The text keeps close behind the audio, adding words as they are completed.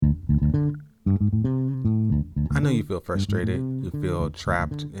I know you feel frustrated. You feel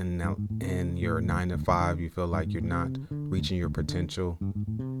trapped in your 9 to 5. You feel like you're not reaching your potential,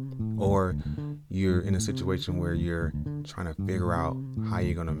 or you're in a situation where you're trying to figure out how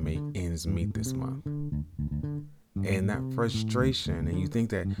you're going to make ends meet this month. And that frustration, and you think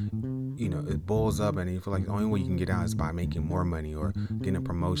that, it boils up and you feel like the only way you can get out is by making more money or getting a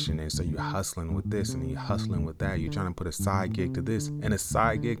promotion. And so you're hustling with this and you're hustling with that. You're trying to put a side gig to this and a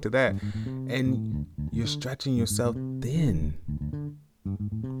side gig to that. And you're stretching yourself thin.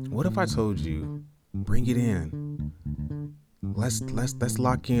 What if I told you, bring it in? Let's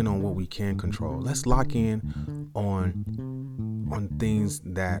lock in on what we can control. Let's lock in on things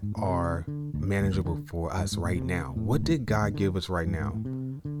that are manageable for us right now. What did God give us right now?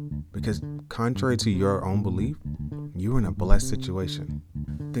 Because contrary to your own belief, you're in a blessed situation.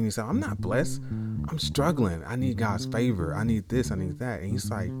 Then you say, I'm not blessed. I'm struggling. I need God's favor. I need this. I need that. And he's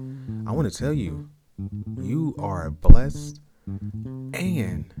like, I want to tell you, you are blessed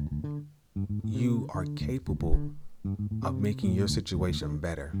and you are capable of making your situation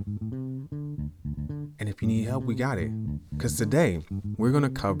better. And if you need help, we got it. Because today, we're going to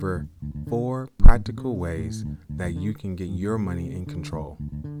cover 4 practical ways that you can get your money in control.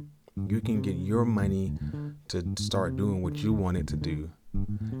 You can get your money to start doing what you want it to do.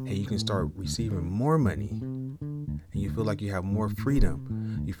 And you can start receiving more money. And you feel like you have more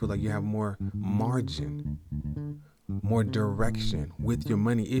freedom. You feel like you have more margin, more direction with your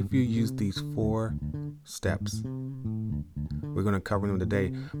money if you use these 4 steps. We're going to cover them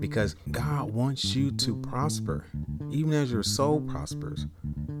today because God wants you to prosper, even as your soul prospers.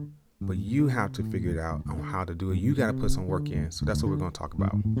 But you have to figure it out on how to do it. You got to put some work in. So that's what we're going to talk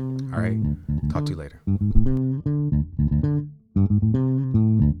about. All right. Talk to you later.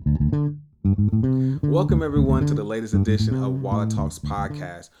 Welcome everyone to the latest edition of Wallet Talks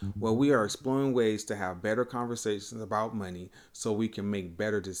podcast, where we are exploring ways to have better conversations about money so we can make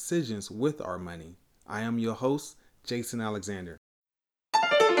better decisions with our money. I am your host, Jason Alexander.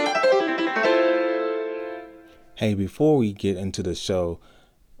 Hey, before we get into the show,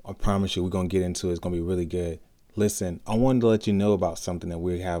 I promise you we're going to get into it. It's going to be really good. Listen, I wanted to let you know about something that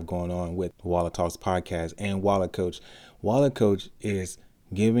we have going on with Wallet Talks podcast and Wallet Coach. Wallet Coach is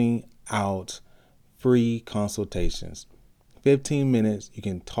giving out free consultations. 15 minutes, you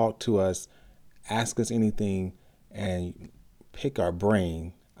can talk to us, ask us anything, and pick our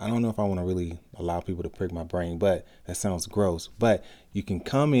brain. I don't know if I want to really allow people to prick my brain, but that sounds gross. But you can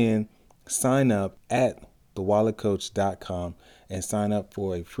come in, sign up at thewalletcoach.com and sign up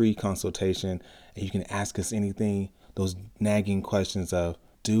for a free consultation. And you can ask us anything, those nagging questions of,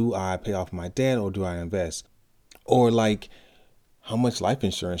 do I pay off my debt or do I invest? Or like, how much life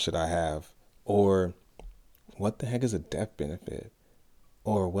insurance should I have? Or what the heck is a death benefit?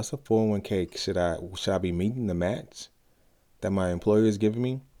 Or what's a 401k? Should I be meeting the match that my employer is giving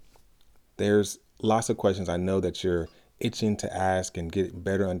me? There's lots of questions I know that you're itching to ask and get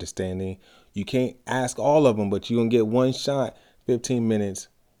better understanding. You can't ask all of them, but you're going to get one shot, 15 minutes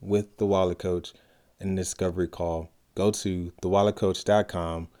with the Wallet Coach and a discovery call. Go to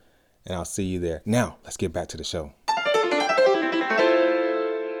thewalletcoach.com and I'll see you there. Now, let's get back to the show.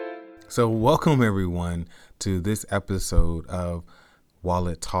 So welcome everyone to this episode of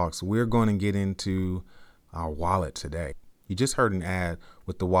Wallet Talks. We're going to get into our wallet today. You just heard an ad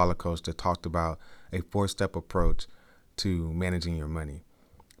with the Wallet Coach that talked about a 4-step approach to managing your money.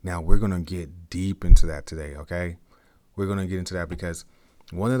 Now we're going to get deep into that today, okay? We're going to get into that because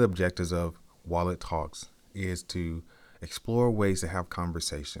one of the objectives of Wallet Talks is to explore ways to have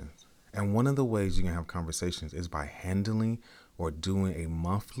conversations. And one of the ways you can have conversations is by handling or doing a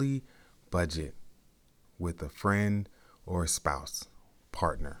monthly budget with a friend or a spouse,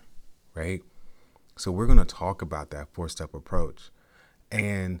 partner, right? So we're going to talk about that 4-step approach.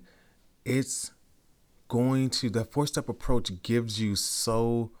 And the 4-step approach gives you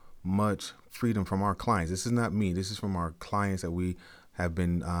so much freedom from our clients. This is not me. This is from our clients that we have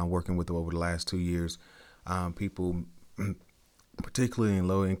been working with over the last 2 years. People, particularly in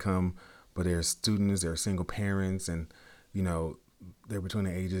low income, but they're students, they're single parents, and, they're between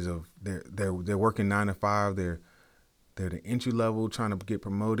the ages of, they're working 9 to 5. They're the entry level trying to get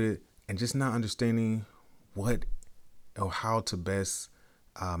promoted and just not understanding what or how to best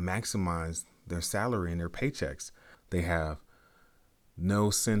maximize their salary and their paychecks. They have no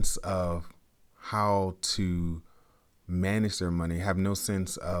sense of how to manage their money, have no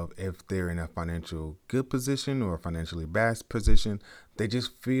sense of if they're in a financial good position or a financially bad position. They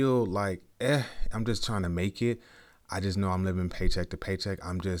just feel like, I'm just trying to make it. I just know I'm living paycheck to paycheck.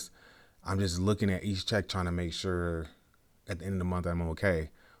 I'm just looking at each check trying to make sure at the end of the month I'm okay.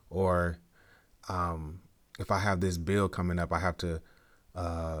 Or if I have this bill coming up,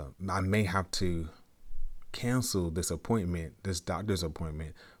 I may have to cancel this appointment, this doctor's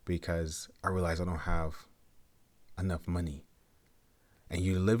appointment, because I realize I don't have enough money. And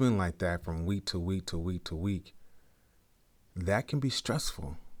you're living like that from week to week to week to week. That can be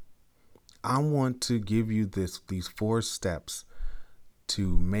stressful. I want to give you these 4 steps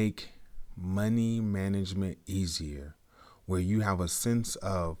to make money management easier, where you have a sense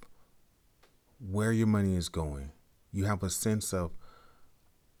of where your money is going. You have a sense of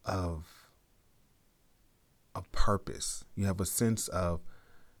purpose. You have a sense of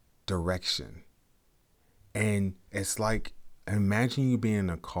direction. And it's like, imagine you being in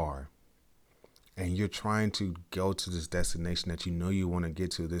a car and you're trying to go to this destination that you know you want to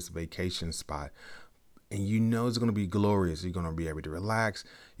get to, this vacation spot. And you know it's going to be glorious. You're going to be able to relax.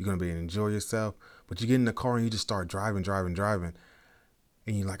 You're going to be able to enjoy yourself. But you get in the car and you just start driving.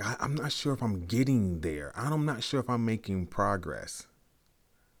 And you're like, I'm not sure if I'm getting there. I'm not sure if I'm making progress.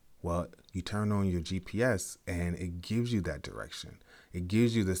 Well, you turn on your GPS and it gives you that direction. It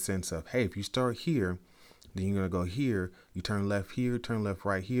gives you the sense of, hey, if you start here, then you're going to go here. You turn left here, turn left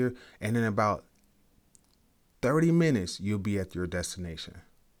right here. And in about 30 minutes, you'll be at your destination.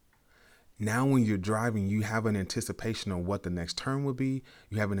 Now, when you're driving, you have an anticipation of what the next turn will be.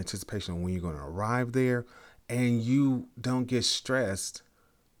 You have an anticipation of when you're going to arrive there. And you don't get stressed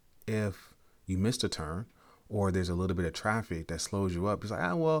if you missed a turn or there's a little bit of traffic that slows you up. It's like,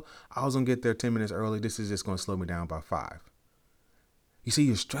 well, I was going to get there 10 minutes early. This is just going to slow me down by 5. You see,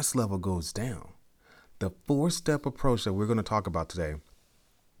 your stress level goes down. The 4-step approach that we're going to talk about today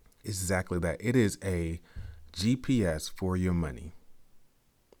is exactly that. It is a GPS for your money.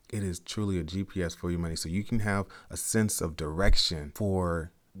 It is truly a GPS for your money. So you can have a sense of direction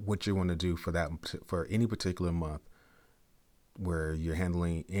for what you want to do for any particular month, where you're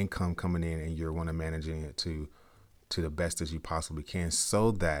handling income coming in and you're want to managing it to the best as you possibly can, so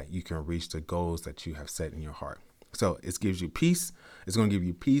that you can reach the goals that you have set in your heart. So it gives you peace. It's going to give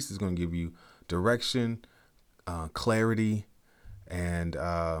you peace. It's going to give you direction, clarity, and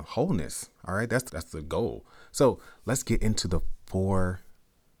wholeness. All right. That's the goal. So let's get into the 4-step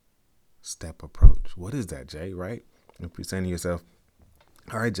approach. What is that, Jay? Right? If you're saying to yourself,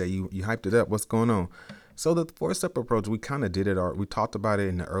 all right, Jay, you hyped it up. What's going on? So the 4-step approach, we kind of did it. We talked about it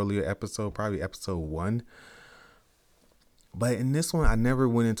in the earlier episode, probably episode 1. But in this one, I never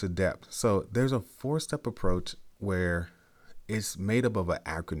went into depth. So there's a 4-step approach where it's made up of an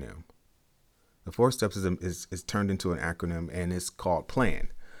acronym. The 4 steps is turned into an acronym, and it's called PLAN.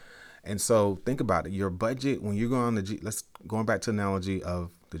 And so think about it. Your budget, when you're going on going back to the analogy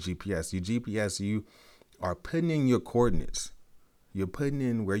of the GPS. Your GPS, you are putting in your coordinates. You're putting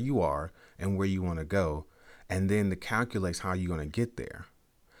in where you are and where you want to go, and then it calculates how you're going to get there.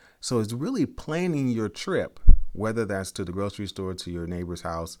 So it's really planning your trip, whether that's to the grocery store, to your neighbor's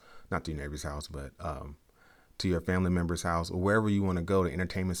house, not to your neighbor's house, but to your family member's house, or wherever you want to go, the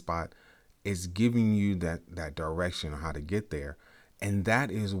entertainment spot. It's giving you that direction on how to get there. And that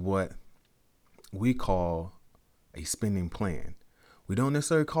is what we call a spending plan. We don't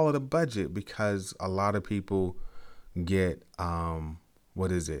necessarily call it a budget, because a lot of people get,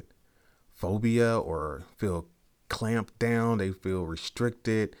 phobia, or feel clamped down. They feel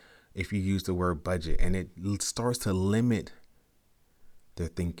restricted if you use the word budget, and it starts to limit their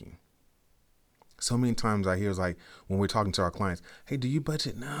thinking. So many times I hear, it's like when we're talking to our clients, hey, do you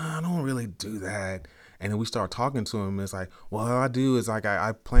budget? Nah, I don't really do that. And then we start talking to them. It's like, well, all I do is like,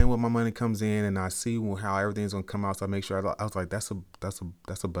 I plan what my money comes in, and I see how everything's going to come out. So I make sure I was like, that's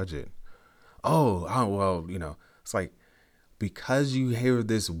a budget. Oh, well, it's like, because you hear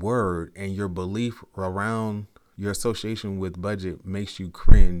this word and your belief around your association with budget makes you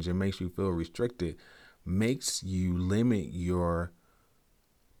cringe and makes you feel restricted, makes you limit your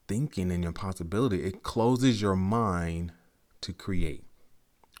thinking and your possibility. It closes your mind to create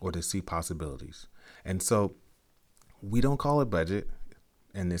or to see possibilities. And so we don't call it budget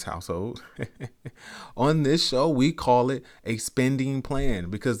in this household. On this show, we call it a spending plan,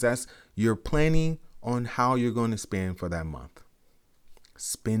 because you're planning on how you're going to spend for that month.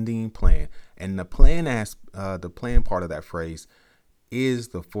 Spending plan. And the plan part of that phrase is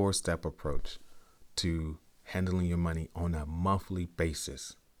the 4-step approach to handling your money on a monthly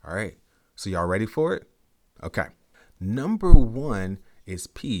basis. All right. So y'all ready for it? Okay. Number 1 is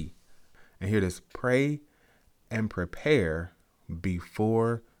P. And here it is: pray and prepare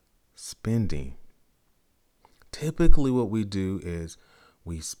before spending. Typically what we do is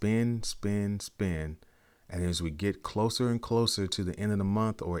we spend. And as we get closer and closer to the end of the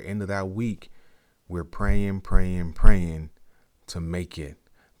month or end of that week, we're praying to make it.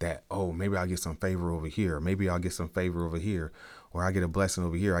 that, oh, maybe I'll get some favor over here. Maybe I'll get some favor over here, or I get a blessing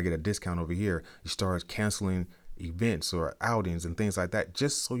over here. I get a discount over here. You start canceling events or outings and things like that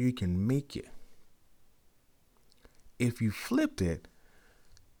just so you can make it. If you flipped it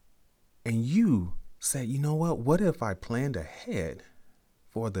and you said, you know what if I planned ahead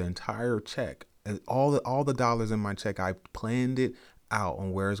for the entire check? All the dollars in my check, I planned it out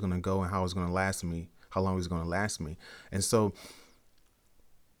on where it's going to go and how it's going to last me, how long it's going to last me. And so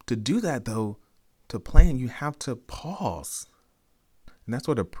to do that, though, to plan, you have to pause. And that's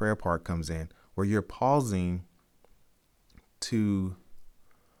where the prayer part comes in, where you're pausing to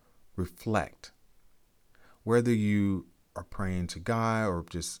reflect. Whether you are praying to God or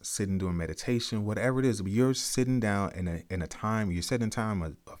just sitting doing meditation, whatever it is, you're sitting down in a time, you're setting time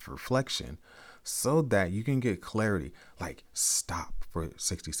of reflection so that you can get clarity. Like, stop for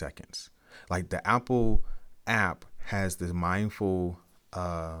 60 seconds. Like the Apple app has this mindful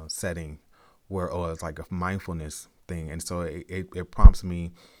setting where, it's like a mindfulness thing. And so it prompts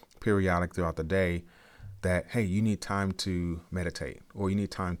me periodic throughout the day that, hey, you need time to meditate or you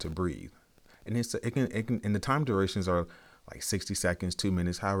need time to breathe. And it can, and the time durations are like 60 seconds, 2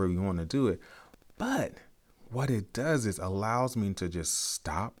 minutes, however you want to do it. But what it does is allows me to just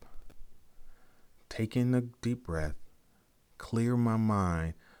stop, take in a deep breath, clear my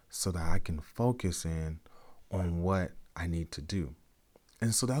mind so that I can focus in on what I need to do.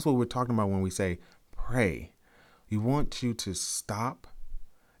 And so that's what we're talking about when we say pray. We want you to stop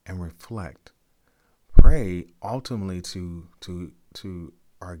and reflect. Pray ultimately to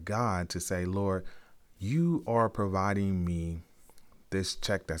our God to say, Lord, you are providing me this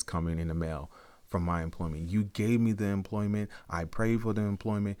check that's coming in the mail from my employment. You gave me the employment. I prayed for the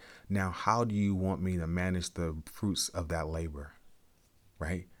employment. Now, how do you want me to manage the fruits of that labor?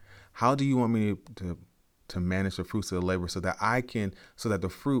 Right? How do you want me to manage the fruits of the labor so that the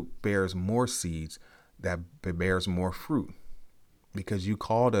fruit bears more seeds, that bears more fruit? Because you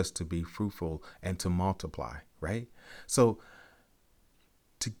called us to be fruitful and to multiply, right? So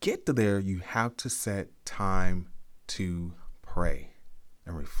to get to there, you have to set time to pray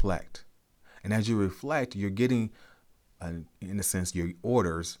and reflect. And as you reflect, you're getting, in a sense, your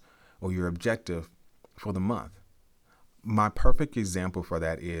orders or your objective for the month. My perfect example for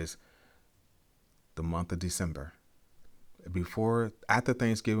that is the month of December. After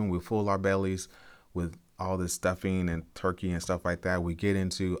Thanksgiving, we fill our bellies with all this stuffing and turkey and stuff like that. We get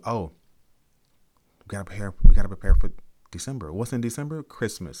into, we gotta prepare for December. What's in December?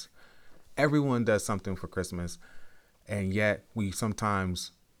 Christmas. Everyone does something for Christmas, and yet we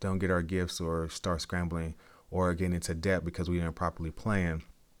sometimes don't get our gifts or start scrambling or get into debt because we didn't properly plan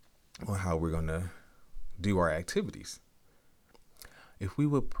on how we're going to do our activities. If we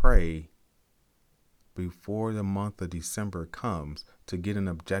would pray before the month of December comes to get an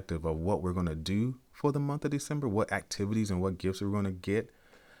objective of what we're going to do for the month of December, what activities and what gifts we're going to get,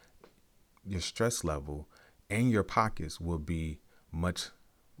 your stress level and your pockets will be much,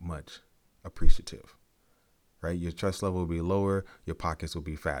 much appreciative, right? Your stress level will be lower. Your pockets will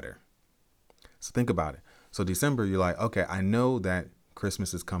be fatter. So think about it. So December, you're like, okay, I know that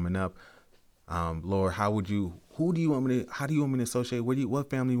Christmas is coming up. Lord, how do you want me to associate? What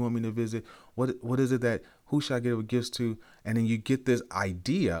family you want me to visit? What is it who should I give gifts to? And then you get this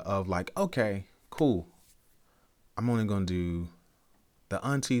idea of like, okay, cool. I'm only going to do the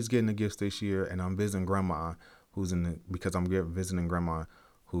auntie's getting the gifts this year, and I'm visiting grandma because I'm visiting grandma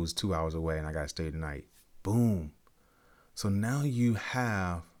who's 2 hours away and I got to stay tonight. Boom. So now you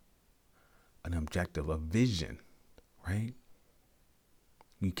have an objective, a vision, right?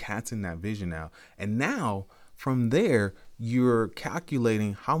 You casting that vision out. And now from there, you're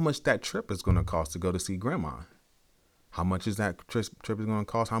calculating how much that trip is going to cost to go to see grandma. How much is that trip is going to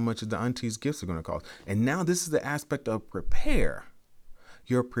cost? How much is the auntie's gifts are going to cost? And now this is the aspect of prepare.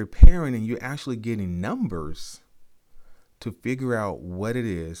 You're preparing and you're actually getting numbers to figure out what it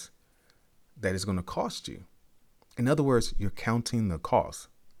is that is going to cost you. In other words, you're counting the cost,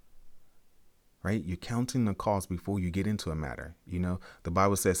 right? You're counting the cost before you get into a matter. You know, the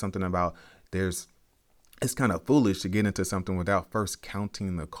Bible says something about it's kind of foolish to get into something without first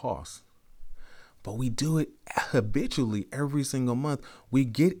counting the cost. But we do it habitually every single month. We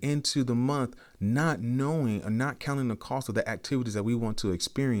get into the month not knowing or not counting the cost of the activities that we want to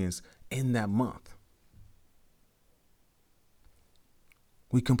experience in that month.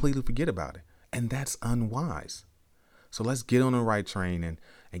 We completely forget about it. And that's unwise. So let's get on the right train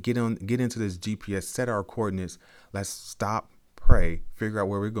and get into this GPS, set our coordinates. Let's stop, pray, figure out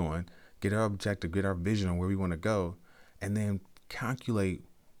where we're going, get our objective, get our vision on where we want to go, and then calculate,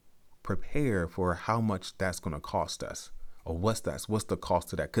 prepare for how much that's going to cost us Or what's the cost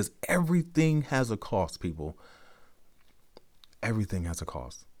to that? Because everything has a cost, people. Everything has a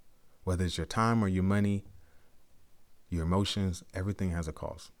cost. Whether it's your time or your money, your emotions, everything has a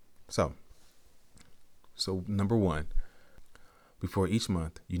cost. So number one, before each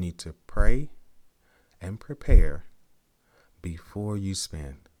month, you need to pray and prepare before you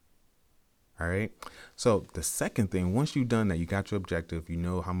spend. All right. So the second thing, once you've done that, you got your objective, you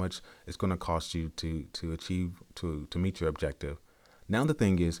know how much it's going to cost you to achieve, to meet your objective. Now the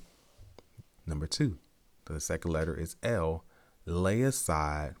thing is, number two, the second letter is L, lay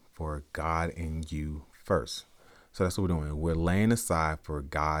aside for God and you first. So that's what we're doing. We're laying aside for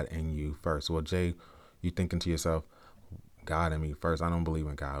God and you first. Well, Jay, you thinking to yourself, God and me first. I don't believe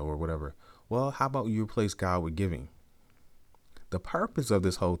in God or whatever. Well, how about you replace God with giving? The purpose of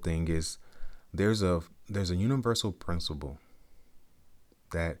this whole thing is there's a universal principle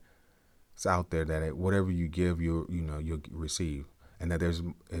that's out there that whatever you give, you'll receive, and that is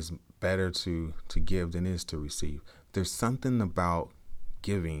better to give than it is to receive. There's something about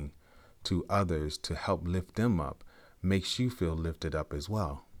giving to others to help lift them up, makes you feel lifted up as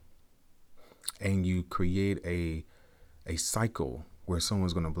well, and you create a cycle where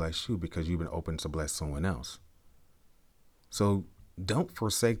someone's going to bless you because you've been open to bless someone else. So don't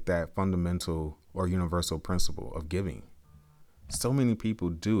forsake that fundamental or universal principle of giving. So many people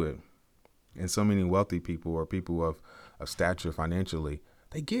do it, and so many wealthy people or people of stature financially,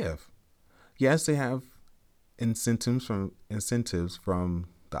 they give. Yes, they have incentives from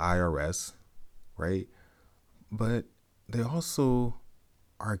the IRS, right? But they also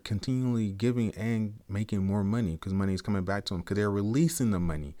are continually giving and making more money because money is coming back to them because they're releasing the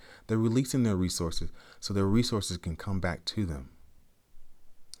money. They're releasing their resources so their resources can come back to them.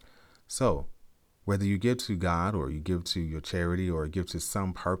 So whether you give to God or you give to your charity or give to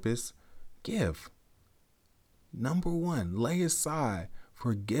some purpose, give. Number one, lay aside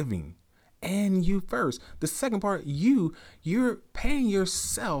for giving and you first. The second part, you're paying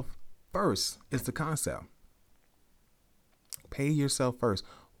yourself first is the concept. Pay yourself first.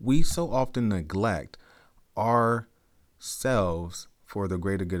 We so often neglect ourselves for the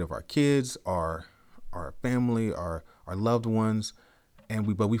greater good of our kids, our family, our loved ones,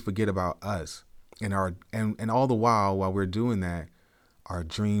 but we forget about us. And all the while we're doing that, our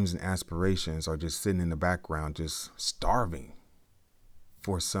dreams and aspirations are just sitting in the background, just starving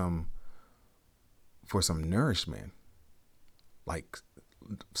for some nourishment, like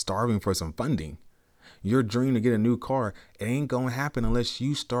starving for some funding. Your dream to get a new car, it ain't going to happen unless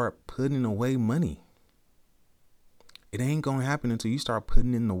you start putting away money. It ain't going to happen until you start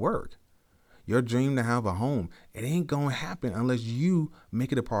putting in the work. Your dream to have a home, it ain't going to happen unless you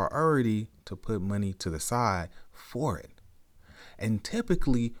make it a priority to put money to the side for it. And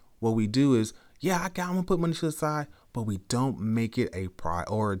typically what we do is, I'm going to put money to the side, but we don't make it a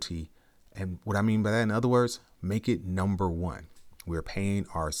priority. And what I mean by that, in other words, make it number one. We're paying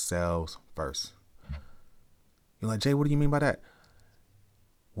ourselves first. You're like, Jay, what do you mean by that?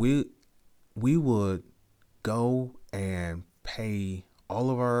 We would go and pay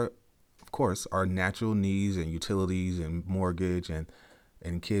all of our natural needs and utilities and mortgage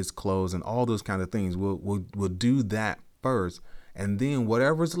and kids' clothes and all those kind of things. We'll do that first, and then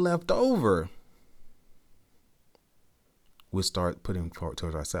whatever's left over, we'll start putting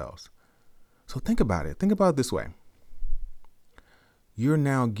towards ourselves. So think about it. Think about it this way. You're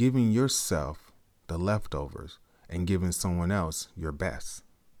now giving yourself the leftovers and giving someone else your best.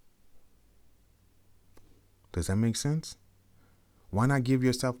 Does that make sense? Why not give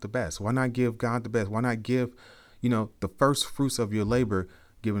yourself the best? Why not give God the best? Why not give, the first fruits of your labor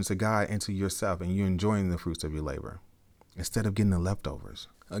given to God and to yourself, and you're enjoying the fruits of your labor instead of getting the leftovers?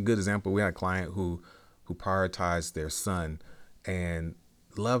 A good example, we had a client who prioritized their son and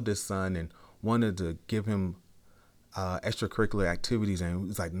loved his son and wanted to give him extracurricular activities, and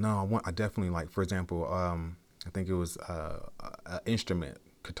was like, no, I definitely like, for example, I think it was an instrument,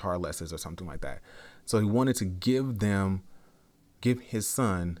 guitar lessons or something like that. So he wanted to give his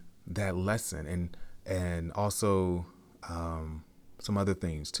son that lesson and also some other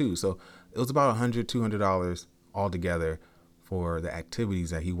things too. So it was about $100-$200 altogether for the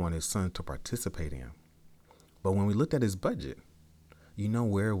activities that he wanted his son to participate in. But when we looked at his budget, you know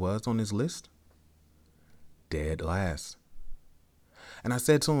where it was on his list? Dead last. And I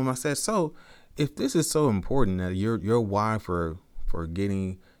said to him, so if this is so important that your why for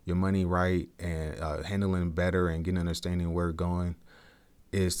getting your money right and handling better and getting understanding where it's going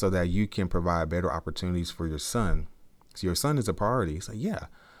is so that you can provide better opportunities for your son. So your son is a priority. It's like, yeah.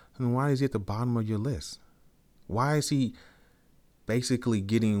 And why is he at the bottom of your list? Why is he basically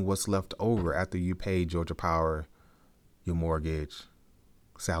getting what's left over after you pay Georgia Power your mortgage,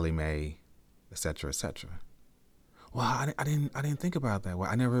 Sally Mae, etc., etc. Well, I didn't think about that. Well,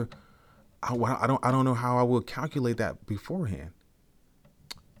 I don't know how I would calculate that beforehand.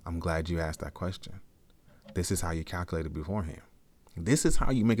 I'm glad you asked that question. This is how you calculate it beforehand. This is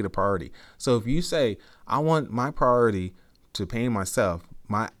how you make it a priority. So if you say, I want my priority to paying myself,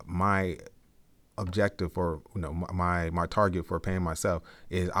 my objective, or my target for paying myself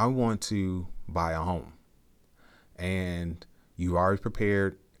is I want to buy a home, and you already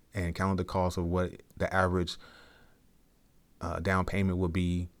prepared and counted the cost of what the average down payment would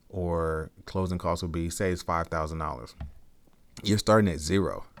be or closing costs would be. Say it's $5,000. You're starting at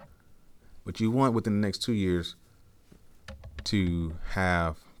zero, but you want within the next 2 years to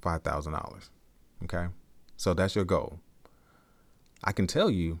have $5,000. Okay, so that's your goal. I can tell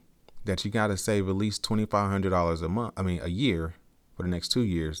you that you got to save at least $2,500 a year for the next 2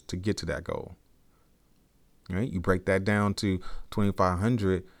 years to get to that goal. Right? You break that down to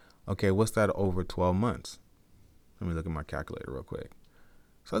 $2,500. Okay, what's that over 12 months? Let me look at my calculator real quick.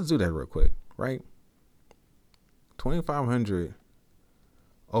 So let's do that real quick, right? $2,500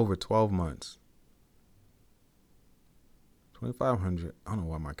 over 12 months. 2,500. I don't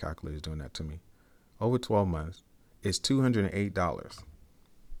know why my calculator is doing that to me. Over 12 months is $208.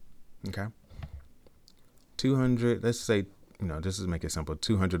 Okay. 200. Let's say, just to make it simple,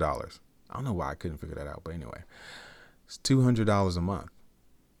 $200. I don't know why I couldn't figure that out, but anyway, it's $200 a month.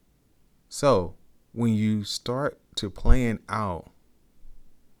 So when you start to plan out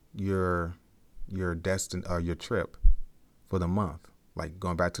your your trip for the month, like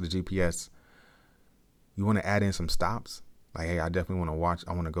going back to the GPS, you want to add in some stops. Like, hey, I definitely want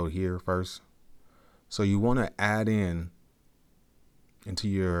to go here first. So you want to add into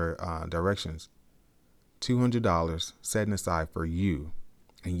your directions $200 setting aside for you,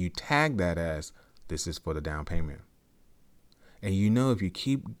 and you tag that as this is for the down payment. And if you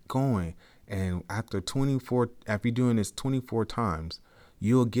keep going, and after you're doing this 24 times,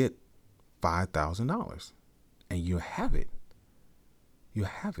 you'll get $5,000, and you have it. You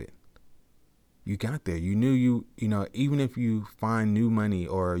have it. You got there. You knew even if you find new money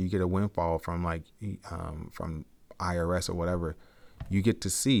or you get a windfall from from IRS or whatever, you get to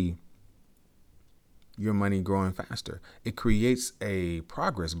see your money growing faster. It creates a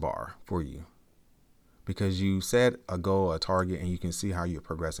progress bar for you because you set a goal, a target, and you can see how you're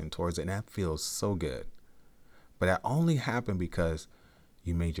progressing towards it. And that feels so good. But that only happened because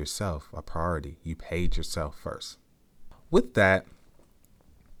you made yourself a priority. You paid yourself first. With that,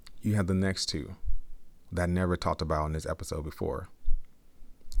 you have the next two that I never talked about in this episode before.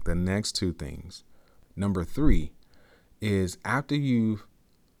 The next two things. Number 3 is after you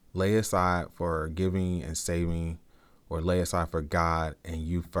lay aside for giving and saving, or lay aside for God and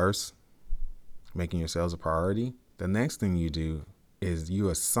you first, making yourselves a priority, the next thing you do is you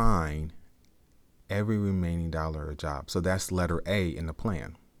assign every remaining dollar a job. So that's letter A in the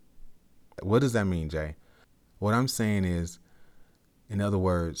plan. What does that mean, Jay? What I'm saying is, in other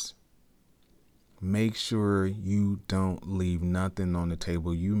words, make sure you don't leave nothing on the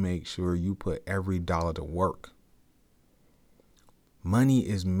table. You make sure you put every dollar to work. Money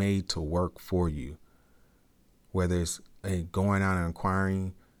is made to work for you. Whether it's going out and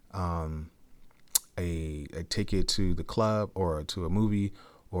acquiring a ticket to the club or to a movie,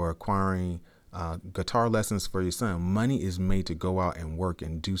 or acquiring guitar lessons for your son, money is made to go out and work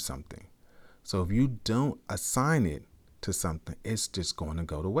and do something. So if you don't assign it to something, it's just going to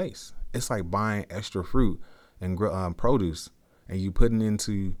go to waste. It's like buying extra fruit and produce, and you putting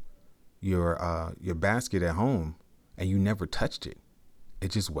into your basket at home, and you never touched it. It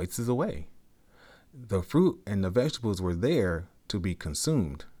just wastes away. The fruit and the vegetables were there to be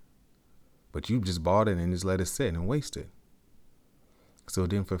consumed, but you just bought it and just let it sit and waste it. So it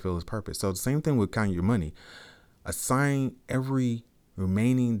didn't fulfill its purpose. So the same thing with kind of your money. Assign every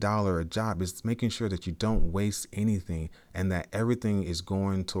remaining dollar a job. Is making sure that you don't waste anything, and that everything is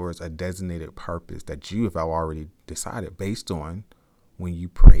going towards a designated purpose that you have already decided based on when you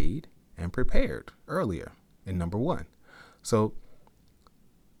prayed and prepared earlier in number 1. So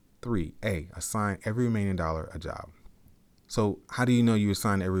 3A, assign every remaining dollar a job. So how do you know you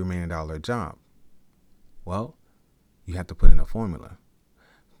assign every remaining dollar a job? Well, you have to put in a formula.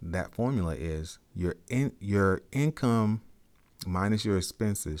 That formula is your income minus your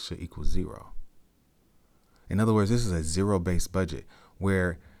expenses should equal 0. In other words, this is a zero-based budget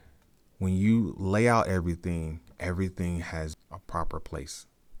where when you lay out everything has a proper place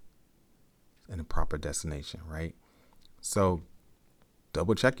and a proper destination, right? So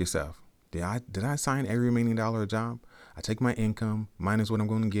double check yourself. Did I assign every remaining dollar a job? I take my income minus what I'm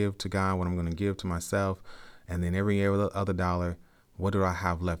going to give to God, what I'm going to give to myself, And then every other dollar, what do I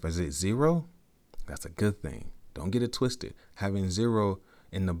have left? Is it zero? That's a good thing. Don't get it twisted. Having zero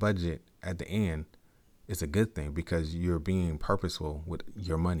in the budget at the end is a good thing because you're being purposeful with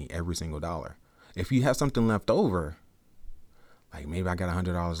your money every single dollar. If you have something left over, like maybe I got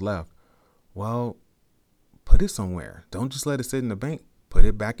 $100 left, well, put it somewhere. Don't just let it sit in the bank. Put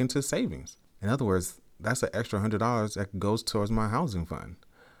it back into savings. In other words, that's an extra $100 that goes towards my housing fund.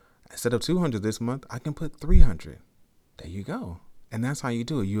 Instead of $200 this month, I can put $300. There you go. And that's how you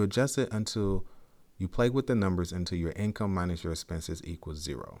do it. You adjust it until you play with the numbers until your income minus your expenses equals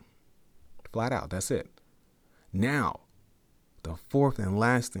zero. Flat out. That's it. Now, the fourth and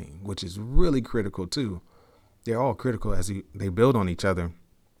last thing, which is really critical too. They're all critical as they build on each other.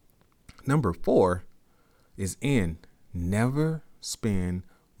 Number 4 is never spend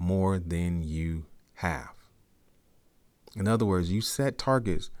more than you have. In other words, you set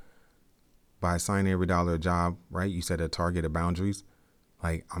targets by assigning every dollar a job, right? You set a target of boundaries.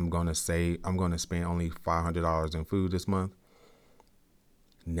 Like I'm going to spend only $500 in food this month.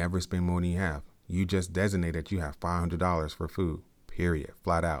 Never spend more than you have. You just designate that you have $500 for food, period,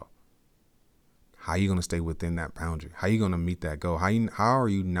 flat out. How are you going to stay within that boundary? How are you going to meet that goal? How are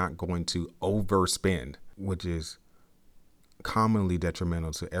you not going to overspend, which is commonly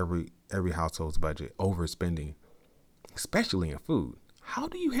detrimental to every household's budget, overspending, especially in food. How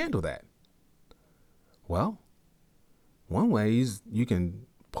do you handle that? Well, one way is you can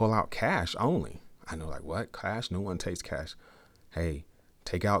pull out cash only. I know, like, what? Cash? No one takes cash. Hey,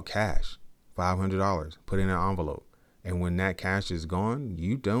 take out cash, $500, put it in an envelope. And when that cash is gone,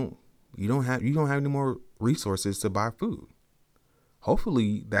 you don't have any more resources to buy food.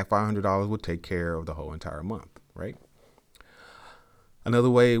 Hopefully that $500 will take care of the whole entire month, right? Another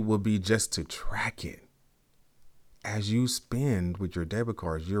way would be just to track it. As you spend with your debit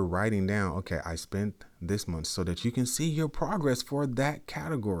cards, you're writing down, okay, I spent this month, so that you can see your progress for that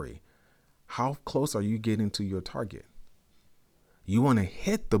category. How close are you getting to your target? You want to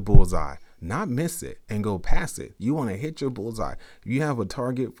hit the bullseye, not miss it and go past it. You want to hit your bullseye. You have a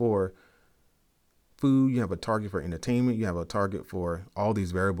target for food, you have a target for entertainment, you have a target for all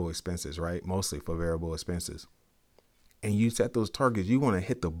these variable expenses, right? Mostly for variable expenses. And you set those targets, you want to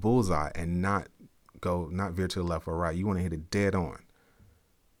hit the bullseye and not veer to the left or right. You want to hit it dead on,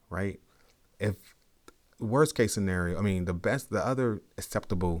 right? If worst case scenario, the other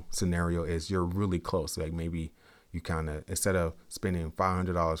acceptable scenario is you're really close. Like maybe you kind of, instead of spending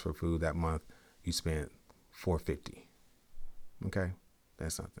 $500 for food that month, you spent $450. Okay,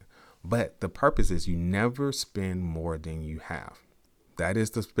 that's something. But the purpose is you never spend more than you have. That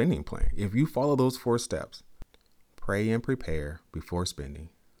is the spending plan. If you follow those 4 steps, pray and prepare before spending,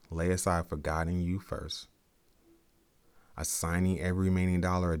 lay aside for God and you first, assigning every remaining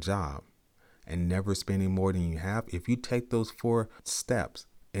dollar a job, and never spending more than you have. If you take those 4 steps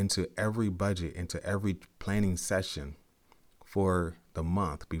into every budget, into every planning session for the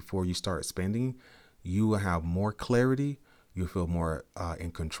month before you start spending, you will have more clarity. You feel more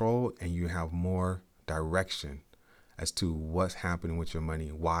in control, and you have more direction as to what's happening with your money,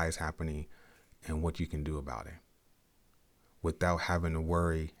 why it's happening, and what you can do about it, without having to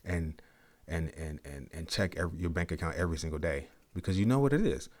worry and check your bank account every single day, because you know what it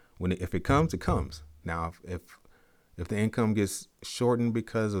is. If it comes, it comes. Now, if the income gets shortened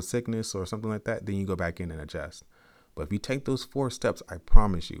because of sickness or something like that, then you go back in and adjust. But if you take those 4 steps, I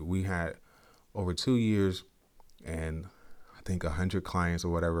promise you, we had over 2 years and I think 100 clients or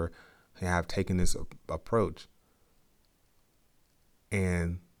whatever have taken this approach.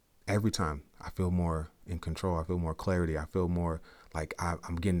 And every time I feel more in control, I feel more clarity, I feel more like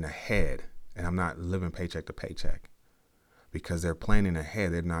I'm getting ahead, and I'm not living paycheck to paycheck, because they're planning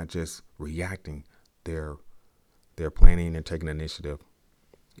ahead. They're not just reacting. They're planning and taking initiative,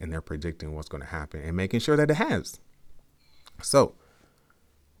 and they're predicting what's going to happen and making sure that it has. So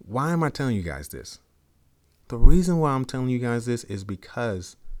why am I telling you guys this? The reason why I'm telling you guys this is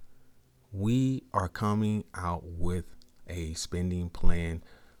because we are coming out with a spending plan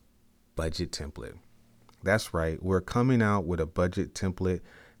budget template. That's right. We're coming out with a budget template.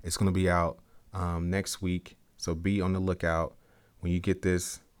 It's going to be out next week. So be on the lookout. When you get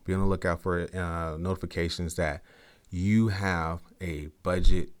this, be on the lookout for notifications that you have a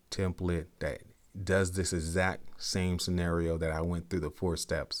budget template that does this exact same scenario that I went through the 4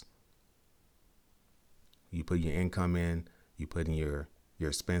 steps. You put your income in, you put in your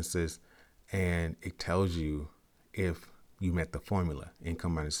expenses, and it tells you if you met the formula,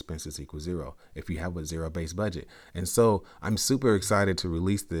 income minus expenses equals 0, if you have a 0-based budget. And so I'm super excited to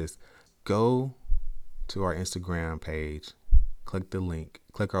release this. Go to our Instagram page, click the link,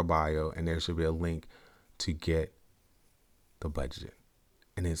 click our bio, and there should be a link to get the budget.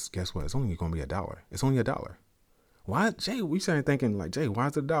 And guess what? It's only going to be $1. It's only $1. Why, Jay? We started thinking like, Jay, why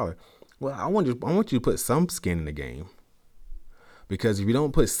is it $1? Well, I want you to put some skin in the game, because if you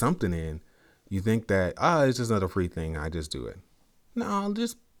don't put something in, you think that it's just another free thing. I just do it. No,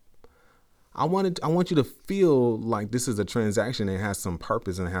 I want you to feel like this is a transaction that has some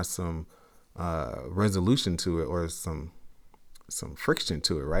purpose and has some resolution to it, or some friction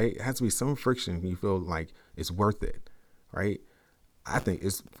to it, right? It has to be some friction. You feel like it's worth it, right? I think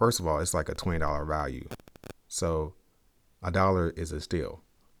first of all, it's like a $20 value. So $1 is a steal,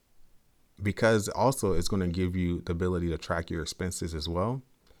 because also it's going to give you the ability to track your expenses as well.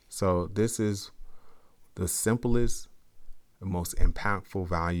 So this is the simplest, most impactful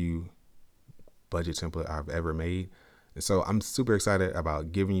value budget template I've ever made. And so I'm super excited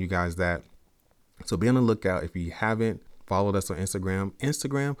about giving you guys that. So be on the lookout. If you haven't followed us on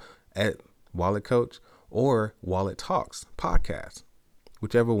Instagram at Wallet Coach or Wallet Talks Podcast,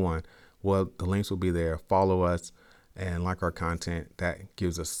 whichever one. Well, the links will be there. Follow us and like our content. That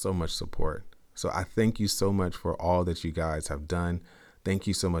gives us so much support. So I thank you so much for all that you guys have done. Thank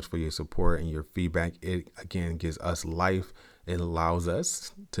you so much for your support and your feedback. It, again, gives us life. It allows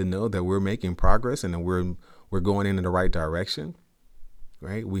us to know that we're making progress and that we're going in the right direction,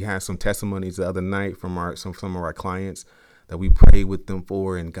 right? We had some testimonies the other night from some of our clients that we prayed with them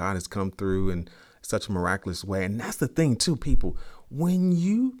for, and God has come through in such a miraculous way. And that's the thing too, people. When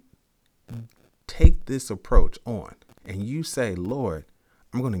you take this approach on and you say, Lord,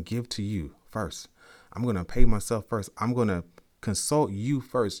 I'm going to give to you first. I'm going to pay myself first. I'm going to consult you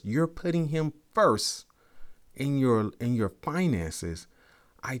first. You're putting him first in your finances.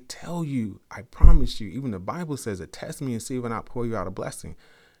 I tell you, I promise you, even the Bible says it, test me and see when I pour you out a blessing.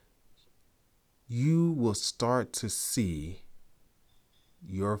 You will start to see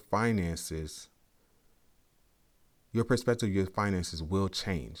your finances, your perspective of your finances will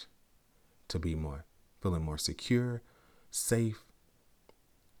change to be feeling more secure, safe,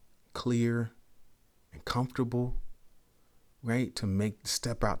 clear, and comfortable, right? To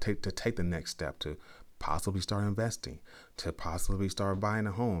take the next step, to possibly start investing, to possibly start buying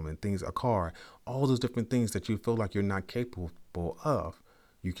a home and a car, all those different things that you feel like you're not capable of,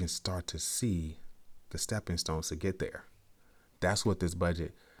 you can start to see the stepping stones to get there. That's what this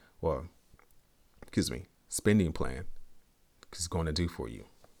spending plan is going to do for you.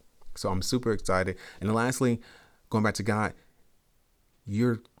 So I'm super excited. And then lastly, going back to God,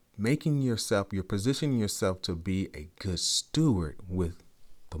 you're positioning yourself to be a good steward with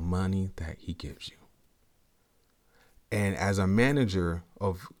the money that he gives you. And as a manager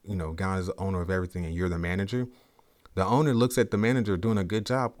of, God is the owner of everything and you're the manager. The owner looks at the manager doing a good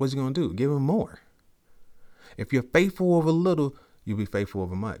job. What's he going to do? Give him more. If you're faithful over little, you'll be faithful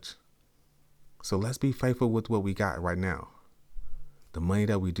over much. So let's be faithful with what we got right now. The money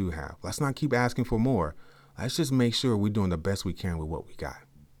that we do have. Let's not keep asking for more. Let's just make sure we're doing the best we can with what we got.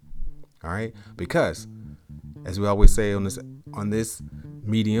 All right? Because as we always say on this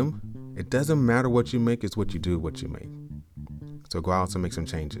medium, it doesn't matter what you make, it's what you do, what you make. So go out and make some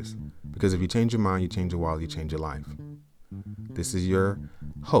changes. Because if you change your mind, you change your wallet, you change your life. This is your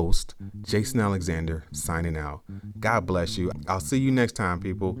host, Jason Alexander, signing out. God bless you. I'll see you next time,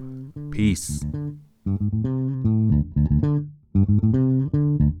 people. Peace.